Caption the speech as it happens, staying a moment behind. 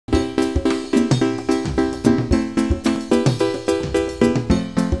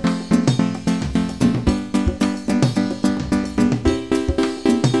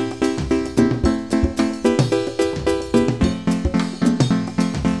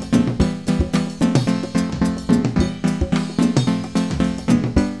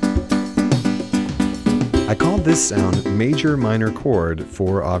called this sound major minor chord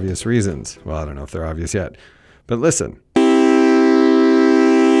for obvious reasons. Well, I don't know if they're obvious yet, but listen.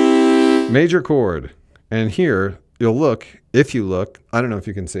 Major chord. And here you'll look, if you look, I don't know if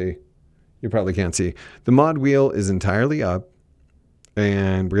you can see, you probably can't see. The mod wheel is entirely up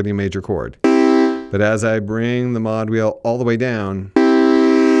and we're getting a major chord. But as I bring the mod wheel all the way down,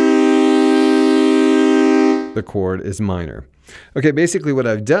 the chord is minor. Okay, basically what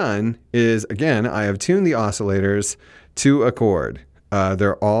I've done is, again, I have tuned the oscillators to a chord.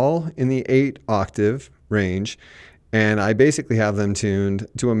 They're all in the 8 octave range, and I basically have them tuned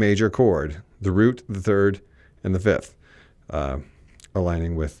to a major chord, the root, the third, and the fifth,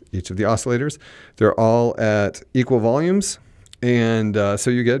 aligning with each of the oscillators. They're all at equal volumes, and so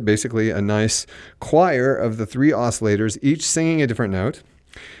you get basically a nice choir of the 3 oscillators, each singing a different note.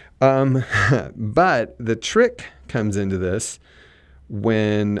 But the trick comes into this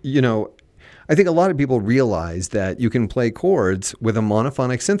when, I think a lot of people realize that you can play chords with a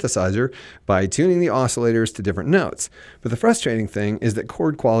monophonic synthesizer by tuning the oscillators to different notes. But the frustrating thing is that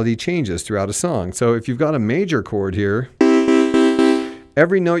chord quality changes throughout a song. So if you've got a major chord here,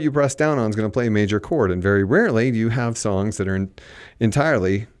 every note you press down on is going to play a major chord. And very rarely do you have songs that are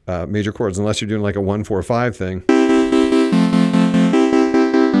entirely major chords, unless you're doing like a 1-4-5 thing.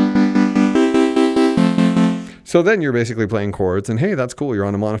 So then you're basically playing chords, and hey, that's cool. You're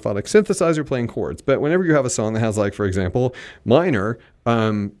on a monophonic synthesizer playing chords. But whenever you have a song that has, like, for example, minor,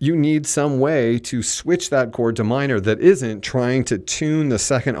 you need some way to switch that chord to minor that isn't trying to tune the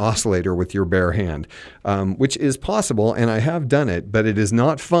second oscillator with your bare hand, which is possible, and I have done it, but it is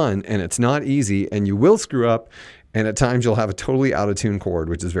not fun, and it's not easy, and you will screw up. And at times you'll have a totally out of tune chord,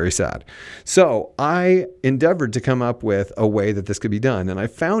 which is very sad. So I endeavored to come up with a way that this could be done. And I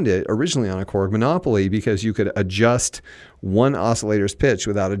found it originally on a chord monopoly because you could adjust one oscillator's pitch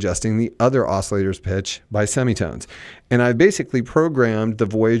without adjusting the other oscillator's pitch by semitones. And I basically programmed the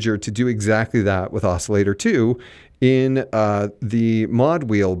Voyager to do exactly that with oscillator 2 in the mod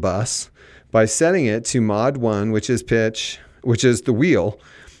wheel bus by setting it to mod 1, which is pitch, which is the wheel,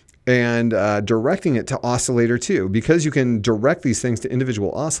 and directing it to oscillator 2. Because you can direct these things to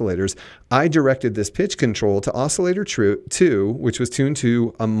individual oscillators, I directed this pitch control to oscillator 2, which was tuned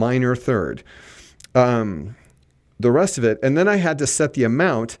to a minor third. The rest of it, and then I had to set the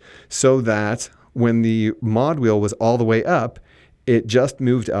amount so that when the mod wheel was all the way up, it just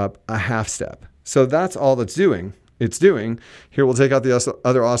moved up a half step. So that's all it's doing. Here, we'll take out the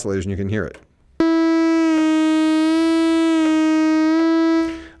other oscillators and you can hear it.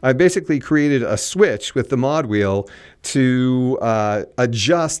 I basically created a switch with the mod wheel to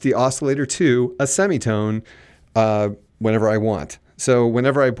adjust the oscillator to a semitone whenever I want. So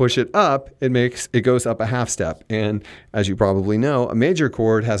whenever I push it up, it goes up a half step. And as you probably know, a major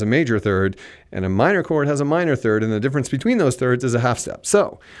chord has a major third and a minor chord has a minor third, and the difference between those thirds is a half step.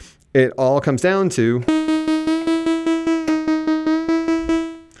 So it all comes down to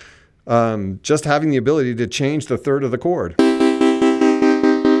just having the ability to change the third of the chord.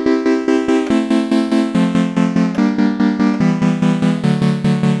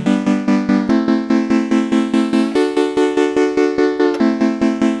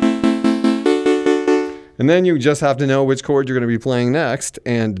 And then you just have to know which chord you're going to be playing next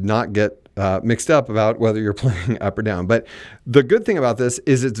and not get mixed up about whether you're playing up or down. But the good thing about this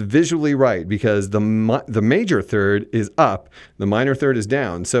is it's visually right because the major third is up, the minor third is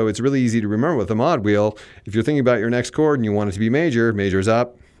down. So it's really easy to remember with the mod wheel. If you're thinking about your next chord and you want it to be major, major's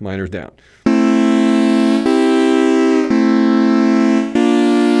up, minor's down.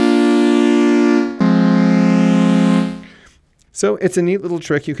 So it's a neat little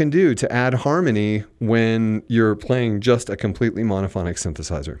trick you can do to add harmony when you're playing just a completely monophonic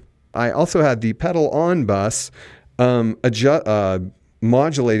synthesizer. I also had the pedal on bus modulating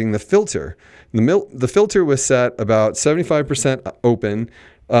the filter. The filter was set about 75% open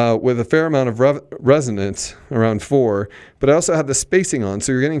with a fair amount of resonance, around 4, but I also had the spacing on,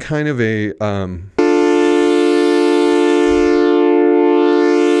 so you're getting kind of a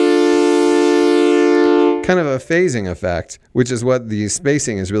phasing effect, which is what the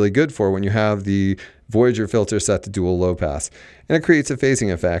spacing is really good for when you have the Voyager filter set to dual low pass. And it creates a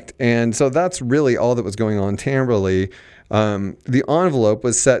phasing effect. And so that's really all that was going on timbrally. The envelope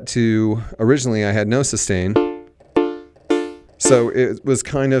was set to, originally I had no sustain. So it was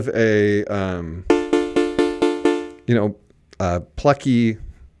kind of a, plucky,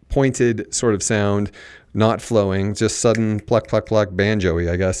 pointed sort of sound, not flowing, just sudden pluck, pluck, pluck,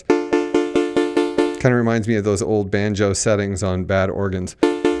 banjo-y, I guess. Kind of reminds me of those old banjo settings on bad organs.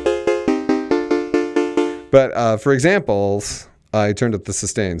 But for examples, I turned up the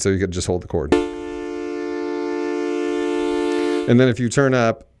sustain so you could just hold the chord. And then if you turn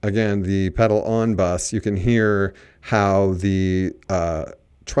up, again, the pedal on bus, you can hear how the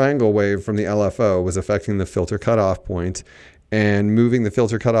triangle wave from the LFO was affecting the filter cutoff point, and moving the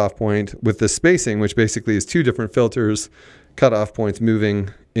filter cutoff point with the spacing, which basically is two different filters, cutoff points moving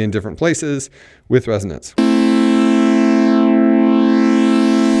in different places with resonance.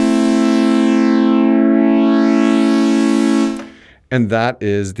 And that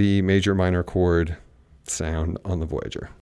is the major minor chord sound on the Voyager.